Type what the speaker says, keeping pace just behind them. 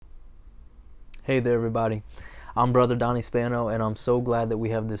Hey there, everybody. I'm Brother Donnie Spano, and I'm so glad that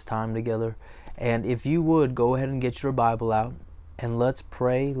we have this time together. And if you would, go ahead and get your Bible out, and let's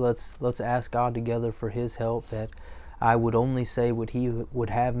pray. Let's ask God together for His help, that I would only say what He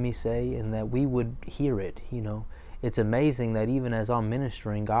would have me say, and that we would hear it. It's amazing that even as I'm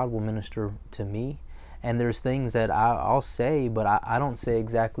ministering, God will minister to me. And there's things that I'll say, but I don't say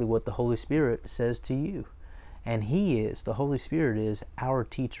exactly what the Holy Spirit says to you. And the Holy Spirit is our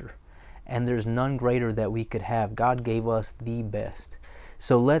teacher. And there's none greater that we could have. God gave us the best.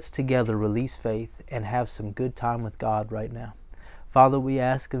 So let's together release faith and have some good time with God right now. Father, we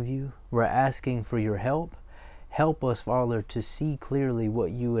ask of you, we're asking for your help. Help us, Father, to see clearly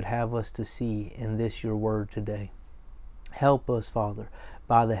what you would have us to see in this your word today. Help us, Father,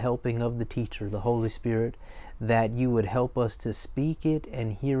 by the helping of the teacher, the Holy Spirit, that you would help us to speak it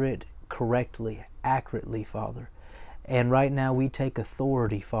and hear it correctly, accurately, Father. And right now we take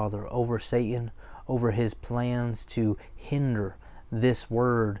authority, Father, over Satan, over his plans to hinder this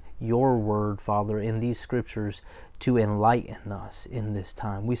word, your word, Father, in these scriptures to enlighten us in this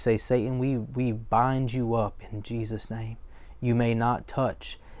time. We say, Satan, we bind you up in Jesus' name. You may not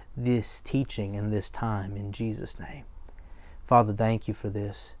touch this teaching in this time in Jesus' name. Father, thank you for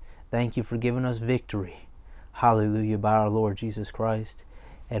this. Thank you for giving us victory. Hallelujah, by our Lord Jesus Christ.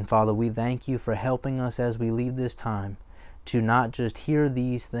 And Father, we thank you for helping us as we leave this time to not just hear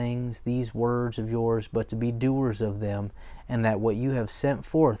these things, these words of yours, but to be doers of them, and that what you have sent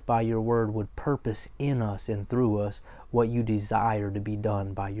forth by your word would purpose in us and through us what you desire to be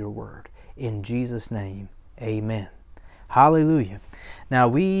done by your word. In Jesus' name, amen. Hallelujah. Now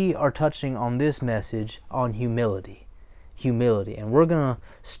we are touching on this message on humility. And we're going to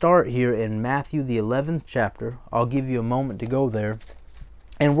start here in Matthew the 11th chapter. I'll give you a moment to go there.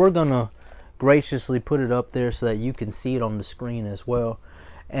 And we're going to graciously put it up there so that you can see it on the screen as well.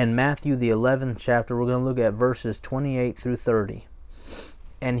 And Matthew the 11th chapter, we're going to look at verses 28 through 30.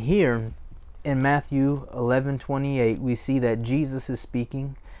 And here in Matthew 11:28, we see that Jesus is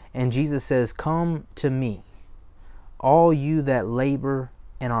speaking. And Jesus says, "Come to me, all you that labor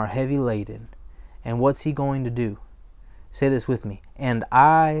and are heavy laden." And what's he going to do? Say this with me. "And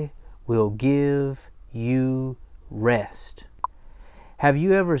I will give you rest." Have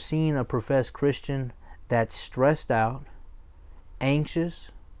you ever seen a professed Christian that's stressed out, anxious,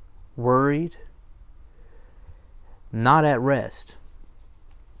 worried, not at rest?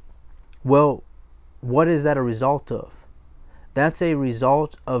 Well, what is that a result of? That's a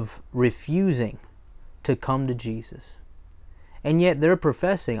result of refusing to come to Jesus. And yet they're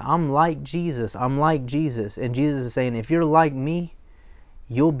professing, I'm like Jesus. And Jesus is saying, if you're like me,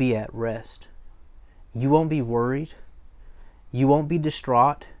 you'll be at rest. You won't be worried. You won't be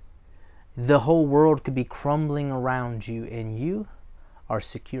distraught. The whole world could be crumbling around you, and you are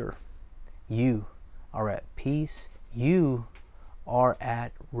secure. You are at peace. You are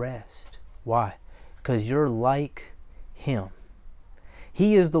at rest. Why? Because you're like Him.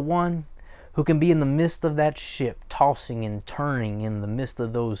 He is the one who can be in the midst of that ship, tossing and turning in the midst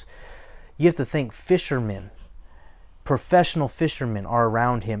of those. You have to think fishermen, professional fishermen are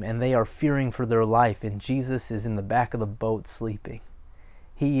around him, and they are fearing for their life, and Jesus is in the back of the boat sleeping.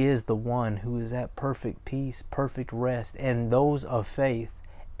 He is the one who is at perfect peace, perfect rest, and those of faith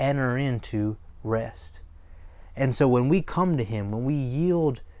enter into rest. And so when we come to him, when we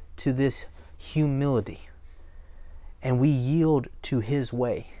yield to this humility, and we yield to his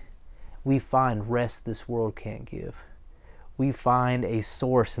way, we find rest this world can't give. We find a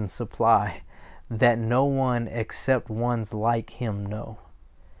source and supply that no one except ones like him know.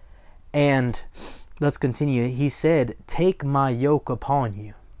 And let's continue. He said, "Take my yoke upon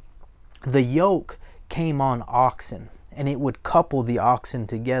you." The yoke came on oxen, and it would couple the oxen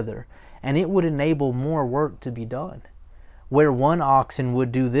together, and it would enable more work to be done. Where one oxen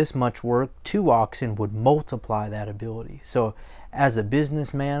would do this much work, two oxen would multiply that ability. So as a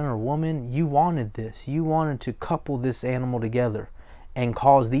businessman or woman, you wanted this. You wanted to couple this animal together and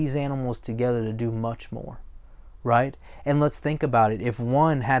cause these animals together to do much more, right? And let's think about it. If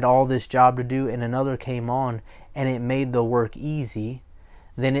one had all this job to do and another came on and it made the work easy,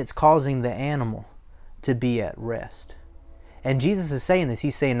 then it's causing the animal to be at rest. And Jesus is saying this.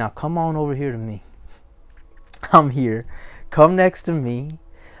 He's saying, now come on over here to me. I'm here. Come next to me.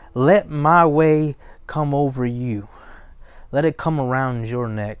 Let my way come over you. Let it come around your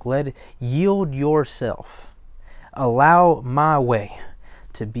neck. Let it yield yourself. Allow my way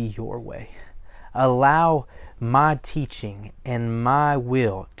to be your way. Allow my teaching and my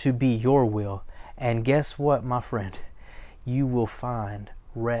will to be your will. And guess what, my friend? You will find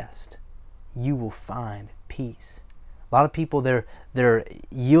rest. You will find peace. A lot of people, they're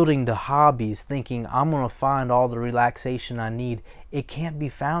yielding to hobbies thinking, I'm going to find all the relaxation I need. It can't be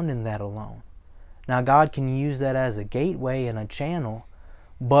found in that alone. Now, God can use that as a gateway and a channel,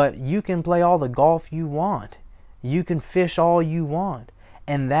 but you can play all the golf you want. You can fish all you want.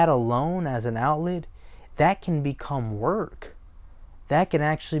 And that alone as an outlet, that can become work. That can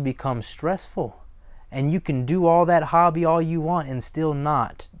actually become stressful. And you can do all that hobby all you want and still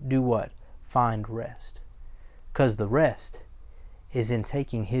not do what? Find rest. Because the rest is in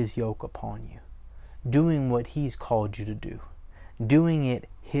taking His yoke upon you. Doing what He's called you to do. Doing it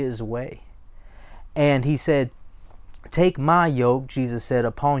His way. And He said, take my yoke, Jesus said,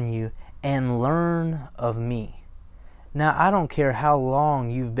 upon you and learn of me. Now, I don't care how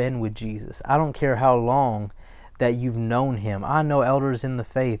long you've been with Jesus. I don't care how long that you've known Him. I know elders in the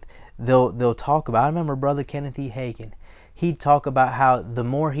faith, they'll talk about, I remember Brother Kenneth E. Hagin. He'd talk about how the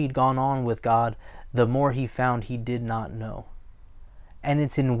more he'd gone on with God, the more he found he did not know. And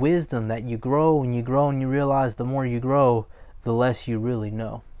it's in wisdom that you grow and you grow and you realize the more you grow, the less you really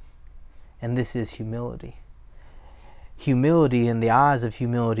know. And this is humility. Humility, in the eyes of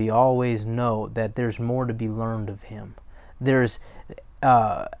humility, always know that there's more to be learned of Him. There's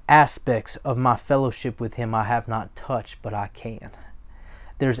aspects of my fellowship with Him I have not touched, but I can.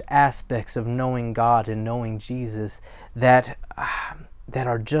 There's aspects of knowing God and knowing Jesus that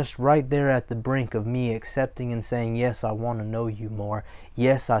are just right there at the brink of me accepting and saying, yes, I want to know you more.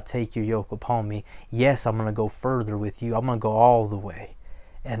 Yes, I take your yoke upon me. Yes, I'm going to go further with you. I'm going to go all the way.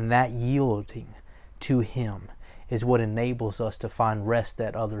 And that yielding to Him is what enables us to find rest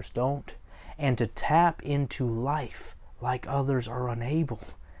that others don't, and to tap into life like others are unable.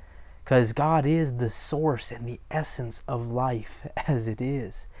 Because God is the source and the essence of life as it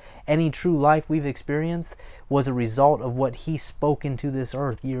is. Any true life we've experienced was a result of what He spoke into this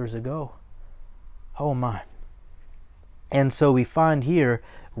earth years ago. Oh my. And so we find here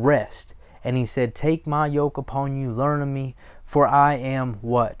rest. And He said, take my yoke upon you, learn of me, for I am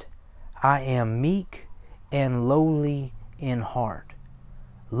what? I am meek and lowly in heart.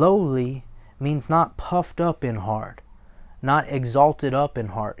 Lowly means not puffed up in heart, not exalted up in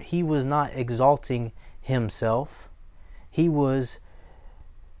heart. He was not exalting Himself. He was,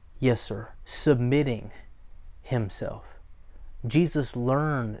 yes sir, submitting Himself. Jesus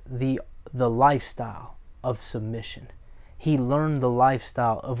learned the lifestyle of submission. He learned the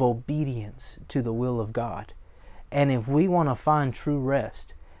lifestyle of obedience to the will of God. And if we want to find true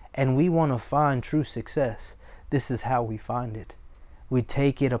rest and we want to find true success, this is how we find it. We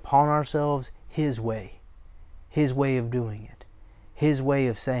take it upon ourselves His way of doing it, His way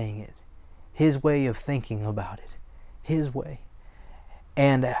of saying it, His way of thinking about it, His way.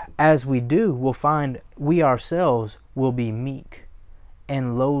 And as we do, we'll find we ourselves will be meek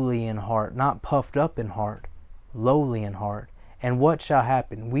and lowly in heart, not puffed up in heart, lowly in heart. And what shall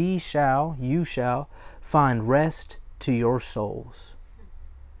happen? You shall find rest to your souls,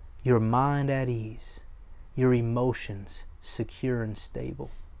 your mind at ease, your emotions secure and stable.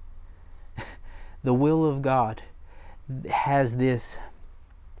 The will of God has this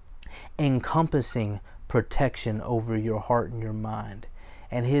encompassing protection over your heart and your mind.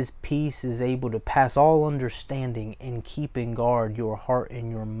 And His peace is able to pass all understanding and keep in guard your heart and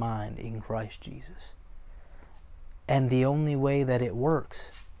your mind in Christ Jesus. And the only way that it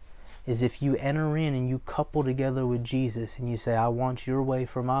works is if you enter in and you couple together with Jesus and you say, I want your way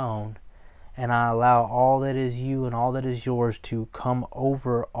for my own, and I allow all that is you and all that is yours to come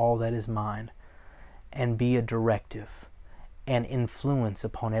over all that is mine and be a directive and influence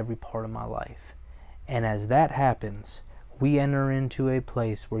upon every part of my life. And as that happens, we enter into a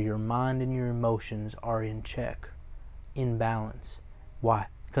place where your mind and your emotions are in check, in balance. Why?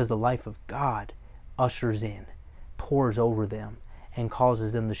 Because the life of God ushers in, pours over them, and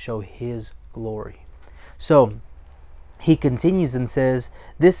causes them to show His glory. So He continues and says,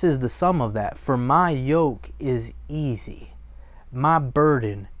 this is the sum of that. For my yoke is easy. My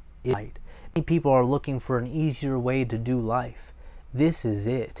burden is light. Many people are looking for an easier way to do life. This is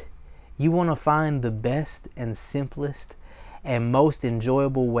it. You want to find the best and simplest and most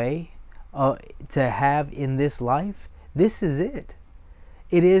enjoyable way to have in this life? This is it.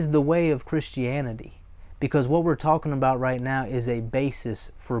 It is the way of Christianity. Because what we're talking about right now is a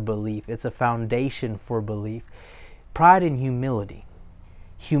basis for belief. It's a foundation for belief. Pride and humility.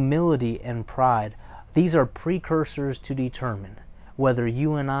 Humility and pride. These are precursors to determine whether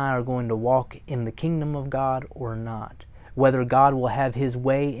you and I are going to walk in the kingdom of God or not. Whether God will have His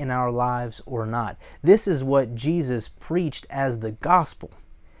way in our lives or not. This is what Jesus preached as the gospel.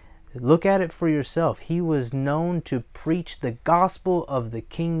 Look at it for yourself. He was known to preach the gospel of the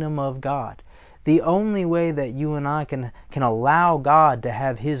kingdom of God. The only way that you and I can allow God to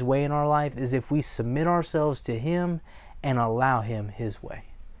have His way in our life is if we submit ourselves to Him and allow Him His way.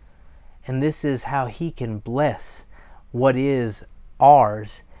 And this is how He can bless what is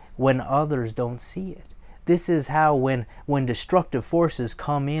ours when others don't see it. This is how when destructive forces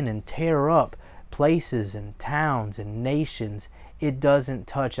come in and tear up places and towns and nations, it doesn't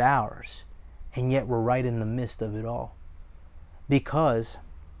touch ours. And yet we're right in the midst of it all. Because,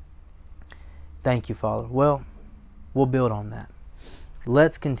 thank you, Father. Well, we'll build on that.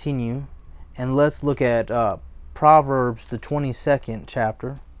 Let's continue and let's look at Proverbs, the 22nd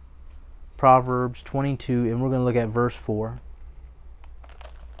chapter. Proverbs 22, and we're going to look at verse 4.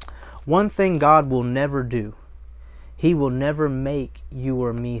 One thing God will never do, He will never make you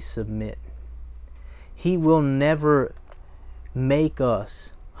or me submit. He will never make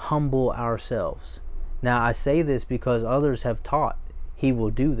us humble ourselves. Now, I say this because others have taught He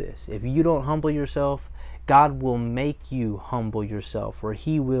will do this. If you don't humble yourself, God will make you humble yourself, or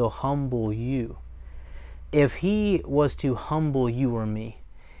He will humble you. If He was to humble you or me,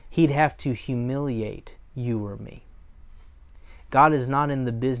 He'd have to humiliate you or me. God is not in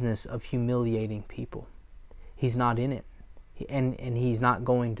the business of humiliating people. He's not in it. And He's not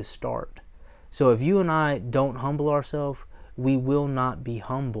going to start. So if you and I don't humble ourselves, we will not be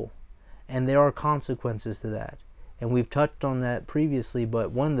humble. And there are consequences to that. And we've touched on that previously,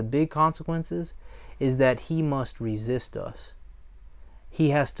 but one of the big consequences is that He must resist us. He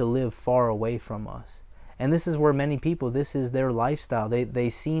has to live far away from us. And this is where many people, this is their lifestyle. They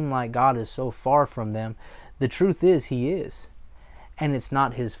seem like God is so far from them. The truth is, He is. And it's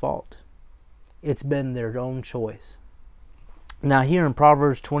not His fault. It's been their own choice. Now here in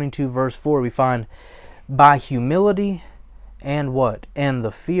Proverbs 22 verse 4 we find, by humility and what? And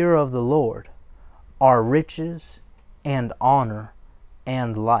the fear of the Lord are riches and honor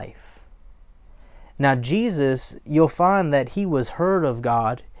and life. Now Jesus, you'll find that He was heard of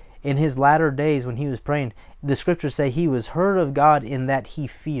God in His latter days when He was praying. The scriptures say He was heard of God in that He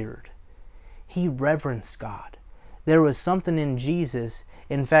feared. He reverenced God. There was something in Jesus.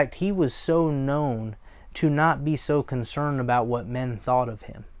 In fact, He was so known to not be so concerned about what men thought of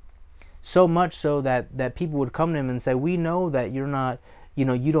Him. So much so that people would come to Him and say, we know that you're not,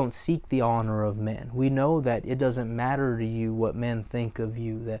 you don't seek the honor of men. We know that it doesn't matter to you what men think of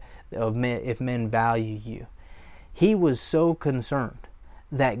you, if men value you. He was so concerned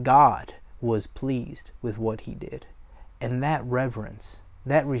that God was pleased with what He did. And that reverence,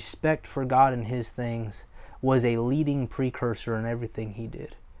 that respect for God and His things was a leading precursor in everything He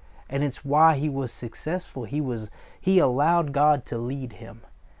did. And it's why He was successful. He allowed God to lead Him.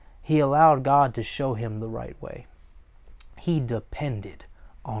 He allowed God to show Him the right way. He depended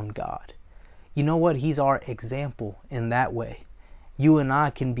on God. You know what? He's our example in that way. You and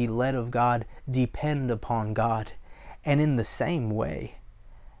I can be led of God, depend upon God, and in the same way,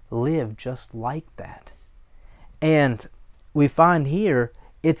 live just like that. And we find here,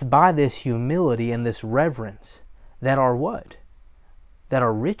 it's by this humility and this reverence that are what? That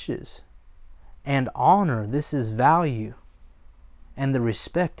are riches and honor. This is value and the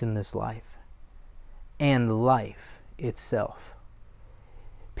respect in this life and life itself.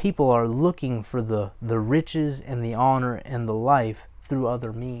 People are looking for the riches and the honor and the life through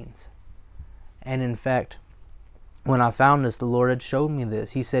other means. And in fact, when I found this, the Lord had showed me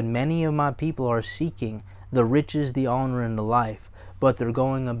this. He said, many of my people are seeking the riches, the honor, and the life, but they're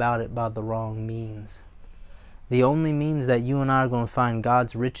going about it by the wrong means. The only means that you and I are going to find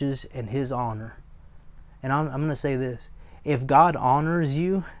God's riches and His honor. And I'm going to say this. If God honors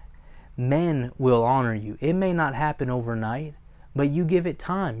you, men will honor you. It may not happen overnight, but you give it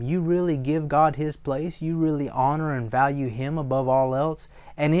time. You really give God His place. You really honor and value Him above all else,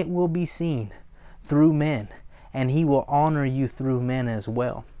 and it will be seen through men. And He will honor you through men as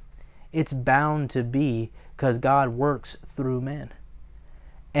well. It's bound to be, because God works through men.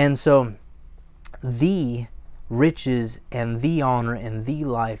 And so the riches and the honor and the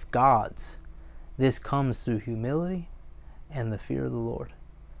life, God's, this comes through humility and the fear of the Lord.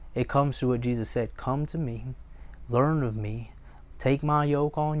 It comes through what Jesus said, come to me, learn of me, take my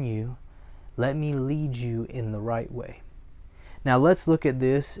yoke on you, let me lead you in the right way. Now let's look at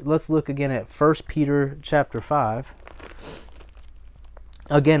this. Let's look again at 1 Peter chapter 5.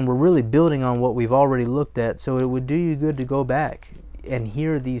 Again, we're really building on what we've already looked at, so it would do you good to go back and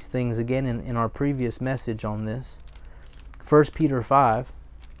hear these things again in our previous message on this. 1 Peter 5.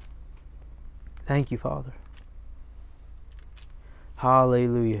 Thank you, Father.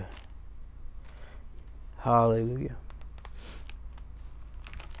 Hallelujah. Hallelujah.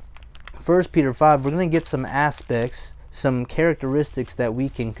 1 Peter 5, we're going to get some aspects, some characteristics that we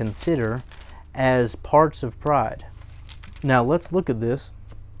can consider as parts of pride. Now let's look at this.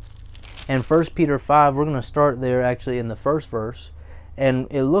 In 1 Peter 5, we're going to start there actually in the first verse. And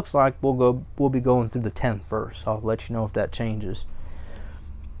it looks like we'll be going through the 10th verse. I'll let you know if that changes.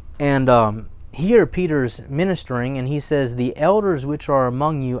 And here Peter's ministering, and he says, "The elders which are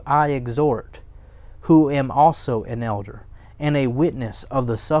among you I exhort, who am also an elder, and a witness of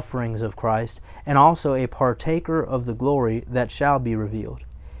the sufferings of Christ, and also a partaker of the glory that shall be revealed."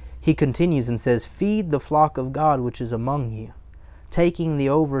 He continues and says, "Feed the flock of God which is among you, taking the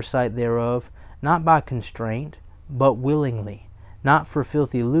oversight thereof, not by constraint, but willingly, not for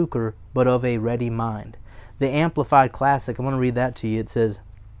filthy lucre, but of a ready mind." The Amplified Classic, I'm going to read that to you. It says,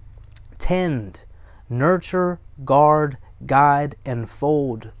 "Tend, nurture, guard, guide, and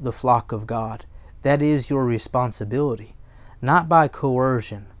fold the flock of God. That is your responsibility, not by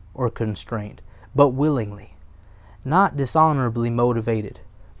coercion or constraint, but willingly, not dishonorably motivated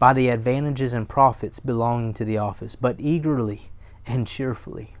by the advantages and profits belonging to the office, but eagerly and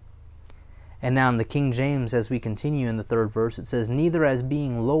cheerfully." And now in the King James, as we continue in the 3rd verse, it says, "Neither as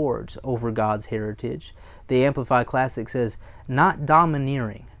being lords over God's heritage." The Amplified Classic says, "Not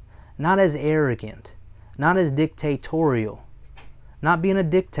domineering, not as arrogant, not as dictatorial, not being a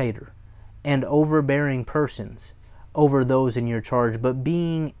dictator and overbearing persons over those in your charge, but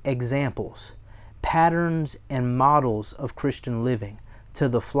being examples, patterns, and models of Christian living to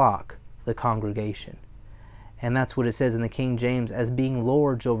the flock, the congregation." And that's what it says in the King James, as being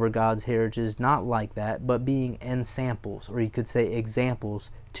lords over God's heritage, not like that, but being ensamples, or you could say examples,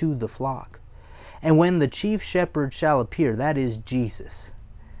 to the flock. "And when the chief shepherd shall appear," that is Jesus,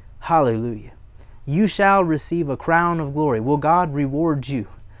 hallelujah, "you shall receive a crown of glory." Will God reward you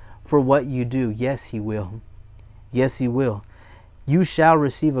for what you do? Yes, He will. Yes, He will. "You shall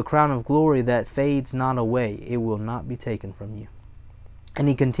receive a crown of glory that fades not away." It will not be taken from you. And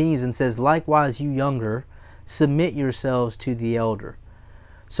He continues and says, "Likewise, you younger, submit yourselves to the elder."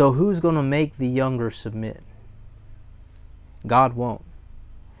 So who's going to make the younger submit? God won't.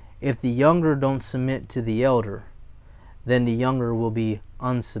 If the younger don't submit to the elder, then the younger will be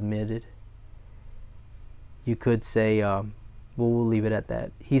unsubmitted. You could say, we'll leave it at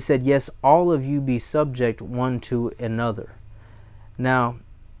that. He said, "Yes, all of you be subject one to another." Now,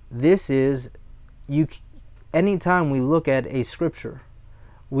 this is, anytime we look at a scripture,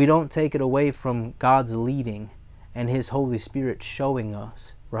 we don't take it away from God's leading and His Holy Spirit showing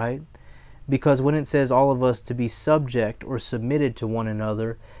us, right? Because when it says all of us to be subject or submitted to one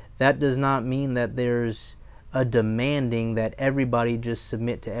another, that does not mean that there's a demanding that everybody just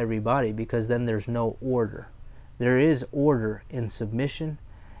submit to everybody, because then there's no order. There is order in submission,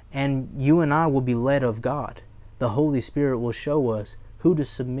 and you and I will be led of God. The Holy Spirit will show us who to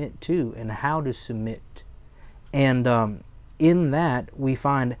submit to and how to submit. And in that, we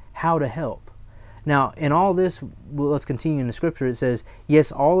find how to help. Now, in all this, let's continue in the scripture. It says,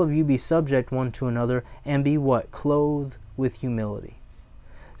 "Yes, all of you be subject one to another, and be" what? "Clothed with humility."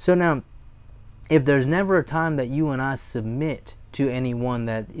 So now, if there's never a time that you and I submit to anyone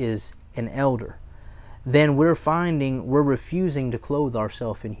that is an elder, then we're refusing to clothe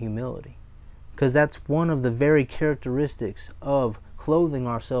ourselves in humility. Because that's one of the very characteristics of clothing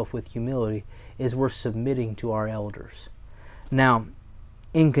ourselves with humility, is we're submitting to our elders. Now,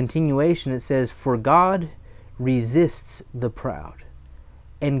 in continuation, it says, "For God resists the proud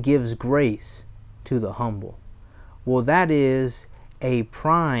and gives grace to the humble." Well, that is a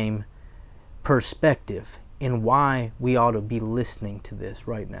prime perspective in why we ought to be listening to this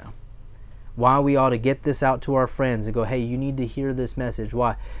right now. Why we ought to get this out to our friends and go, "Hey, you need to hear this message."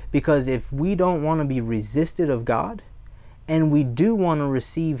 Why? Because if we don't want to be resisted of God, and we do want to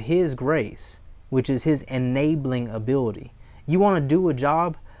receive His grace, which is His enabling ability, you want to do a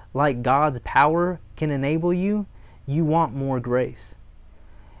job like God's power can enable you, you want more grace.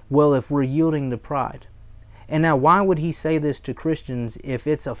 Well, if we're yielding to pride. And now, why would He say this to Christians if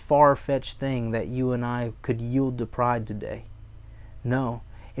it's a far-fetched thing that you and I could yield to pride today? No,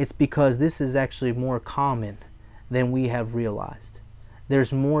 it's because this is actually more common than we have realized.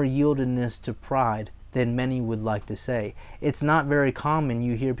 There's more yieldedness to pride than many would like to say. It's not very common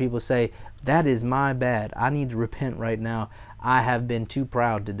you hear people say, "That is my bad. I need to repent right now. I have been too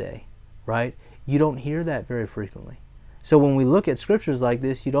proud today," right? You don't hear that very frequently. So when we look at scriptures like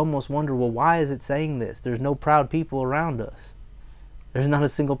this, you'd almost wonder, well, why is it saying this? There's no proud people around us. There's not a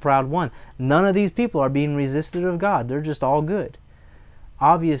single proud one. None of these people are being resisted of God. They're just all good.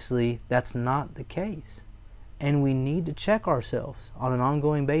 Obviously, that's not the case. And we need to check ourselves on an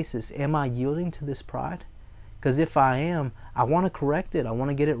ongoing basis. Am I yielding to this pride? Because if I am, I want to correct it. I want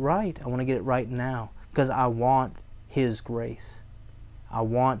to get it right. I want to get it right now. Because I want His grace. I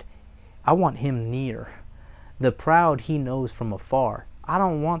want I want him near. The proud he knows from afar. I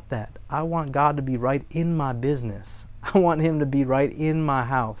don't want that. I want God to be right in my business. I want him to be right in my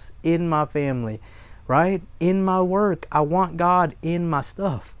house, in my family, right? In my work. I want God in my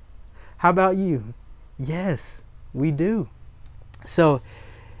stuff. How about you? Yes, we do. So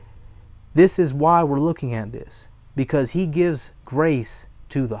this is why we're looking at this, because he gives grace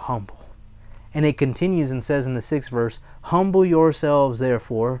to the humble. And it continues and says in the 6th verse, humble yourselves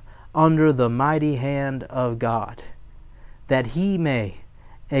therefore under the mighty hand of God, that he may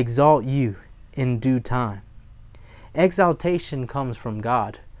exalt you in due time. Exaltation comes from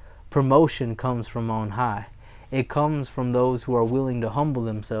God. Promotion comes from on high. It comes from those who are willing to humble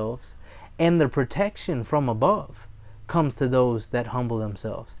themselves. And the protection from above comes to those that humble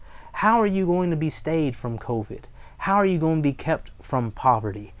themselves. How are you going to be stayed from COVID? How are you going to be kept from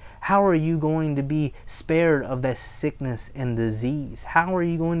poverty? How are you going to be spared of that sickness and disease? How are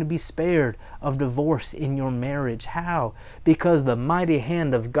you going to be spared of divorce in your marriage? How? Because the mighty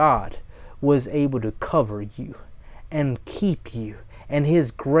hand of God was able to cover you and keep you, and his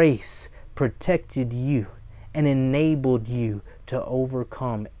grace protected you and enabled you to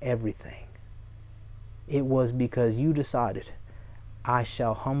overcome everything. It was because you decided, I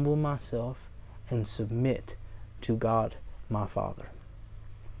shall humble myself and submit to God my Father.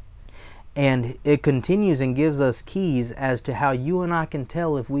 And it continues and gives us keys as to how you and I can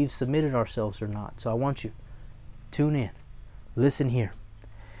tell if we've submitted ourselves or not. So I want you, tune in, listen here.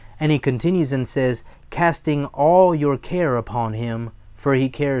 And he continues and says, casting all your care upon him, for he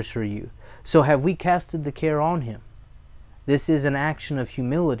cares for you. So have we casted the care on him? This is an action of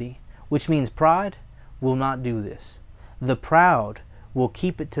humility, which means pride will not do this. The proud will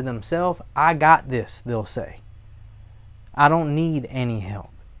keep it to themselves. I got this, they'll say. I don't need any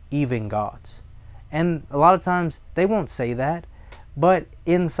help, even God's. And a lot of times they won't say that, but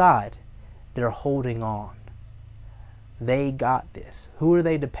inside they're holding on. They got this. Who are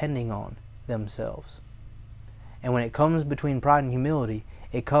they depending on? Themselves. And when it comes between pride and humility,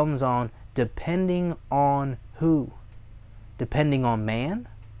 it comes on depending on who? Depending on man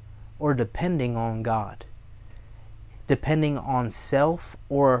or depending on God? Depending on self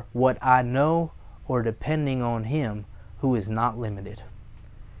or what I know, or depending on him who is not limited.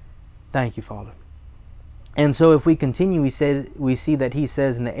 Thank you, Father. And so if we continue, we see that he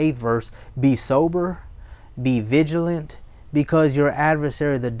says in the 8th verse, be sober, be vigilant, because your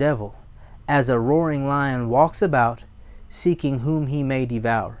adversary the devil, as a roaring lion, walks about, seeking whom he may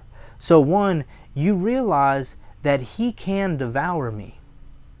devour. So one, you realize that he can devour me.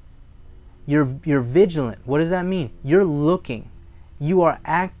 You're vigilant. What does that mean? You're looking. You are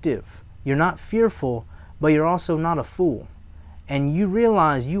active. You're not fearful, but you're also not a fool. And you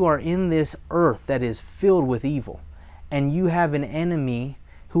realize you are in this earth that is filled with evil. And you have an enemy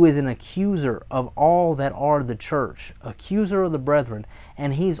who is an accuser of all that are the church, accuser of the brethren.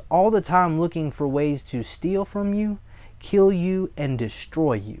 And he's all the time looking for ways to steal from you, kill you, and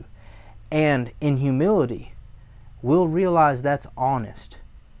destroy you. And in humility, we'll realize that's honest.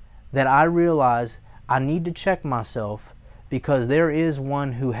 That I realize I need to check myself, because there is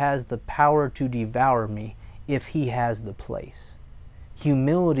one who has the power to devour me if he has the place.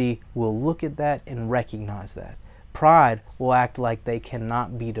 Humility will look at that and recognize that. Pride will act like they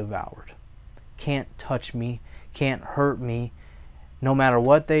cannot be devoured. Can't touch me, can't hurt me. No matter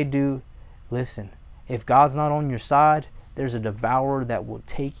what they do, listen, if God's not on your side, there's a devourer that will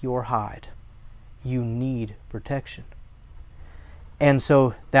take your hide. You need protection. And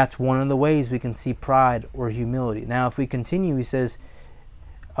so that's one of the ways we can see pride or humility. Now, if we continue, he says,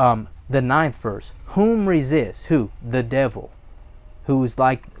 the 9th verse, whom resist? Who? The devil, who is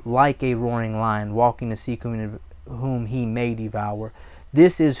like a roaring lion, walking to seek whom he may devour.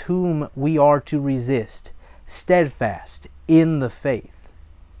 This is whom we are to resist, steadfast in the faith.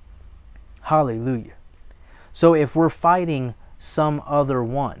 Hallelujah. So if we're fighting some other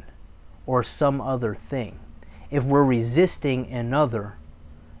one or some other thing, if we're resisting another,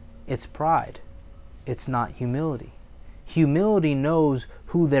 it's pride. It's not humility. Humility knows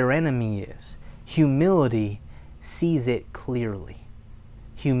who their enemy is. Humility sees it clearly.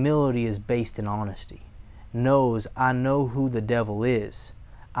 Humility is based in honesty. Knows, I know who the devil is.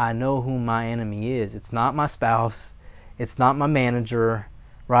 I know who my enemy is. It's not my spouse. It's not my manager,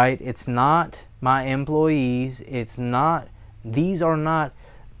 right? It's not my employees. It's not, these are not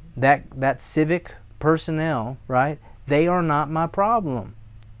that civic personnel, right? They are not my problem.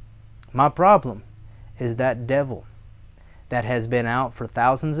 My problem is that devil that has been out for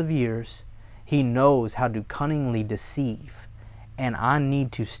thousands of years. He knows how to cunningly deceive, and I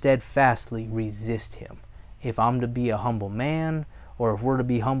need to steadfastly resist him if I'm to be a humble man or if we're to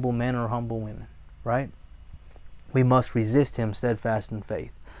be humble men or humble women, right? We must resist him steadfast in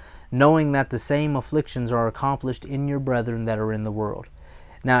faith, knowing that the same afflictions are accomplished in your brethren that are in the world.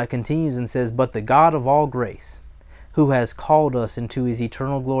 Now it continues and says, but the God of all grace, who has called us into his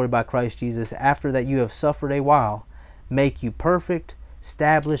eternal glory by Christ Jesus, after that you have suffered a while, make you perfect,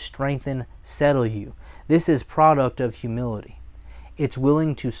 establish, strengthen, settle you. This is product of humility. It's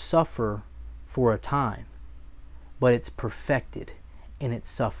willing to suffer for a time, but it's perfected in its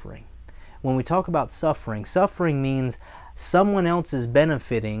suffering. When we talk about suffering, suffering means someone else is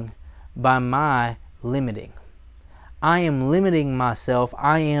benefiting by my limiting. I am limiting myself.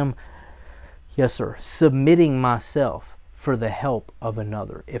 I am, yes sir, submitting myself for the help of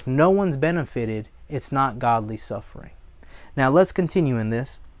another. If no one's benefited, it's not godly suffering. Now let's continue in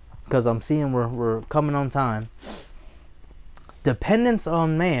this, because I'm seeing we're coming on time. Dependence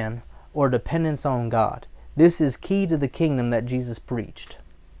on man or dependence on God. This is key to the kingdom that Jesus preached.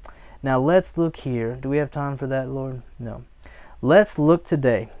 Now let's look here. Do we have time for that, Lord? No. Let's look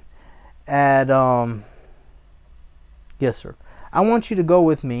today at, yes sir. I want you to go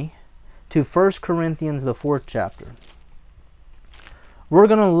with me to 1 Corinthians, the 4th chapter. We're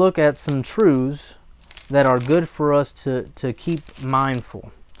going to look at some truths that are good for us to keep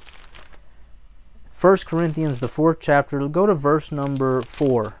mindful. 1 Corinthians, the 4th chapter, go to verse number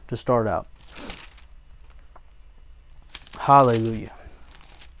 4 to start out. Hallelujah.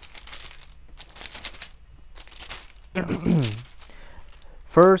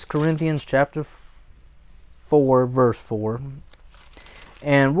 1 Corinthians chapter 4, verse 4.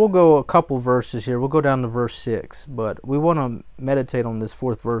 And we'll go a couple verses here. We'll go down to verse 6. But we want to meditate on this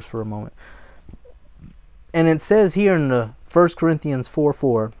 4th verse for a moment. And it says here in the 1 Corinthians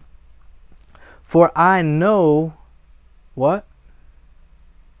 4:4, for I know what?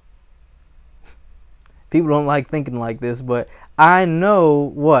 People don't like thinking like this, but I know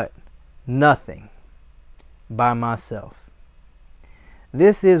what? Nothing by myself.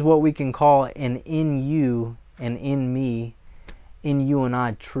 This is what we can call an in you and in me, in you and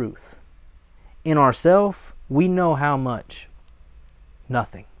I truth. In ourself, we know how much?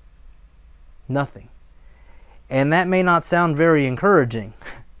 Nothing. Nothing. And that may not sound very encouraging,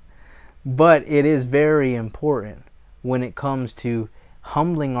 but it is very important when it comes to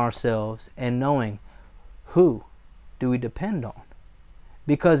humbling ourselves and knowing who do we depend on.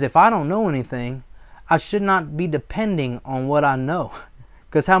 Because if I don't know anything, I should not be depending on what I know.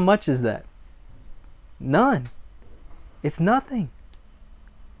 Because how much is that? None. It's nothing.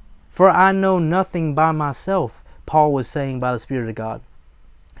 For I know nothing by myself, Paul was saying by the Spirit of God.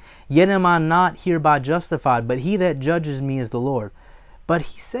 Yet am I not hereby justified, but he that judges me is the Lord. But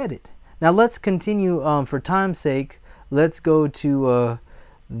he said it. Now let's continue, for time's sake, let's go to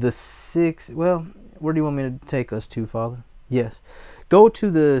the 6th, well, where do you want me to take us to, Father? Yes. Go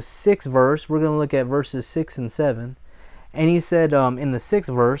to the 6th verse. We're going to look at verses 6 and 7. And he said in the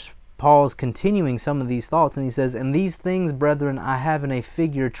 6th verse, Paul's continuing some of these thoughts, and he says, and these things, brethren, I have in a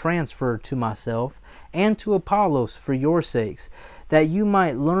figure transferred to myself and to Apollos for your sakes, that you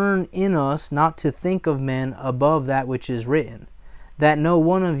might learn in us not to think of men above that which is written, that no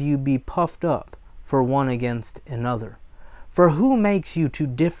one of you be puffed up for one against another. For who makes you to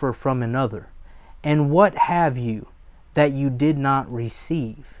differ from another? And what have you that you did not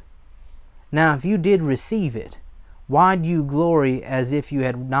receive? Now, if you did receive it, why do you glory as if you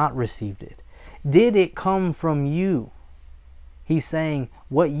had not received it? Did it come from you? He's saying,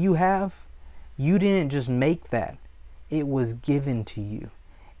 what you have, you didn't just make that. It was given to you.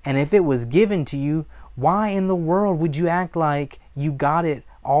 And if it was given to you, why in the world would you act like you got it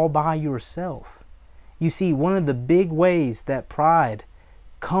all by yourself? You see, one of the big ways that pride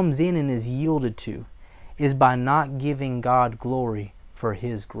comes in and is yielded to is by not giving God glory for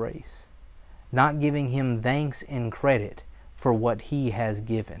His grace. Not giving Him thanks and credit for what He has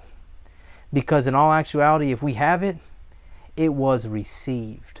given. Because in all actuality, if we have it, it was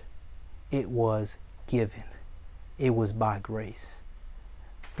received. It was given. It was by grace,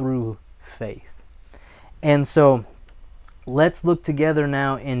 through faith. And so, let's look together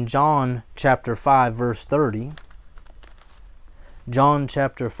now in John chapter 5, verse 30. John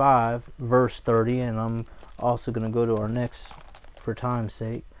chapter 5, verse 30, and I'm also going to go to our next for time's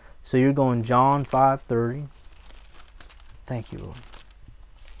sake. So you're going John 5:30. Thank you, Lord.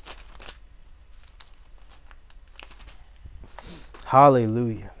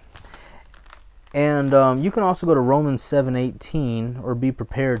 Hallelujah. And you can also go to Romans 7:18, or be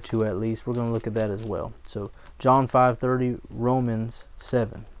prepared to at least. We're going to look at that as well. So John 5:30, Romans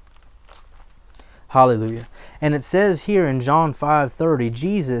 7. Hallelujah. And it says here in John 5:30,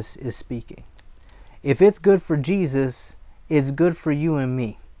 Jesus is speaking. If it's good for Jesus, is good for you and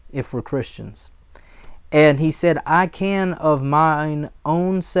me if we're Christians. And he said, I can of mine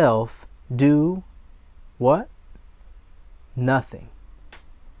own self do what? Nothing.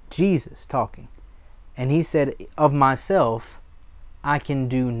 Jesus talking. And he said, of myself, I can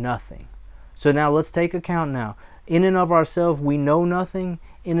do nothing. So now let's take account now. In and of ourselves, we know nothing.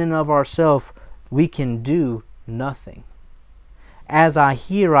 In and of ourselves, we can do nothing. As I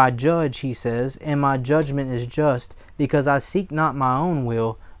hear, I judge, he says, and my judgment is just, because I seek not my own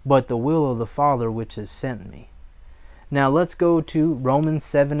will, but the will of the Father which has sent me. Now let's go to Romans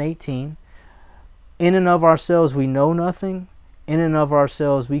 7:18. In and of ourselves we know nothing. In and of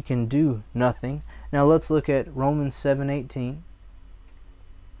ourselves we can do nothing. Now let's look at Romans 7:18.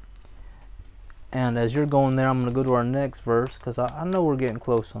 And as you're going there, I'm going to go to our next verse, because I know we're getting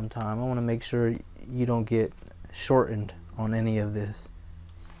close on time. I want to make sure you don't get shortened on any of this.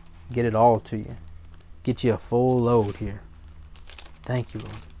 Get it all to you. Get you a full load here. Thank you,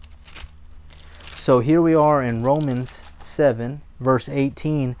 Lord. So here we are in Romans 7, verse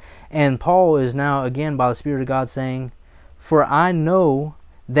 18. And Paul is now again by the Spirit of God saying, for I know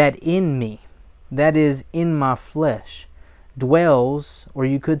that in me, that is in my flesh, dwells, or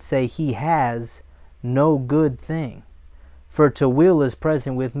you could say he has, no good thing. For to will is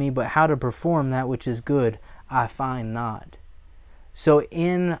present with me, but how to perform that which is good I find not. So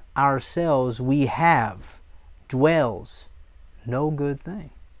in ourselves we have, dwells, no good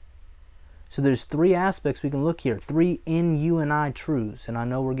thing. So there's three aspects we can look here. Three in you and I truths. And I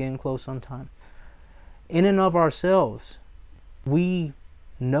know we're getting close on time. In and of ourselves, we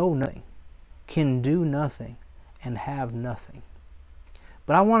know nothing, can do nothing, and have nothing.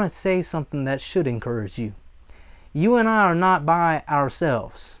 But I want to say something that should encourage you. You and I are not by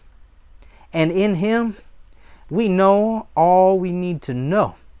ourselves. And in Him, we know all we need to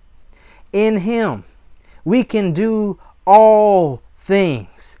know. In Him, we can do all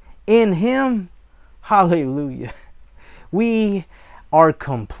things. In Him, hallelujah, we are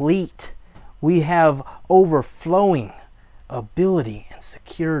complete. We have overflowing ability and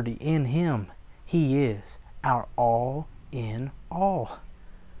security in Him. He is our all in all.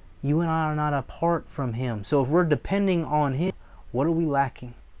 You and I are not apart from Him. So if we're depending on Him, what are we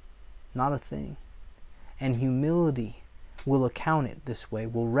lacking? Not a thing. And humility will account it this way.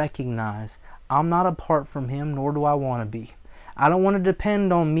 Will recognize I'm not apart from Him, nor do I want to be. I don't want to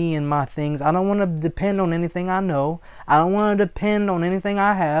depend on me and my things. I don't want to depend on anything I know. I don't want to depend on anything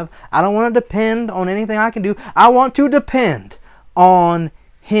I have. I don't want to depend on anything I can do. I want to depend on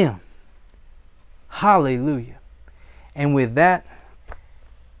Him. Hallelujah. And with that,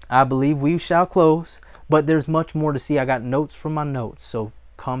 I believe we shall close. But there's much more to see. I got notes from my notes. So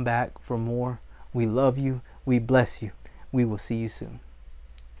come back for more. We love you. We bless you. We will see you soon.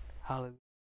 Hallelujah.